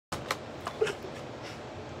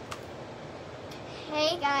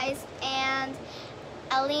Hey guys, and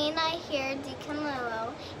Alina here,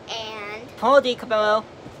 DeCamillo, and Pauly'D Camillo.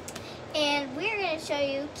 And we're going to show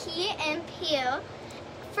you key and peel.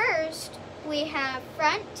 First, we have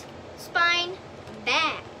front, spine,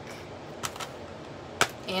 back.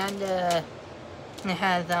 And it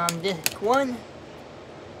has disc 1.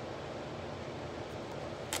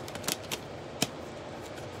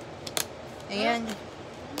 And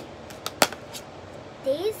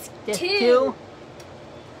disc 2.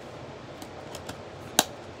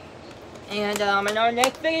 And in our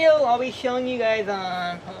next video, I'll be showing you guys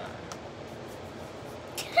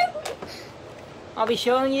I'll be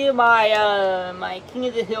showing you my my King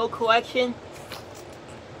of the Hill collection.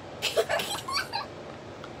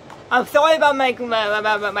 I'm sorry about my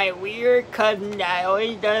weird cousin that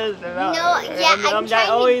always does. I'm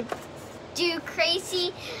trying to do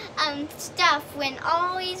crazy stuff when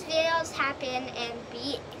all these videos happen and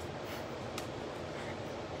be.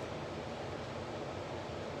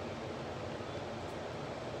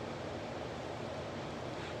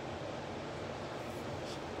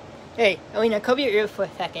 Hey, Alina, cover your ears for a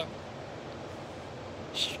second.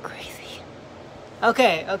 She's crazy.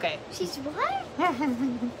 Okay. She's what?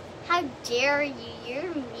 How dare you?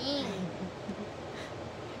 You're mean.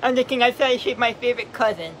 I'm the king. I said she's my favorite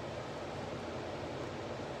cousin.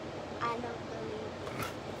 I don't believe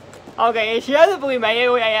it. Okay, she doesn't believe me.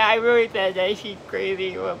 I really said that she's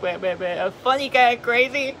crazy. A funny guy,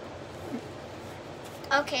 crazy.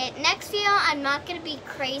 Okay, next video, I'm not going to be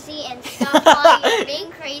crazy and stop while you're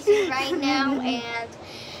being crazy right now. And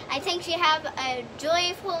I think you have a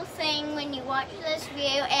joyful thing when you watch this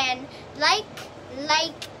video. And like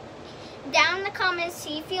down in the comments,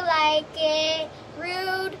 see if you like it.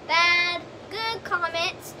 Rude, bad, good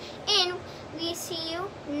comments. And we see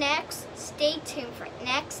you next. Stay tuned for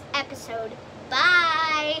next episode. Bye.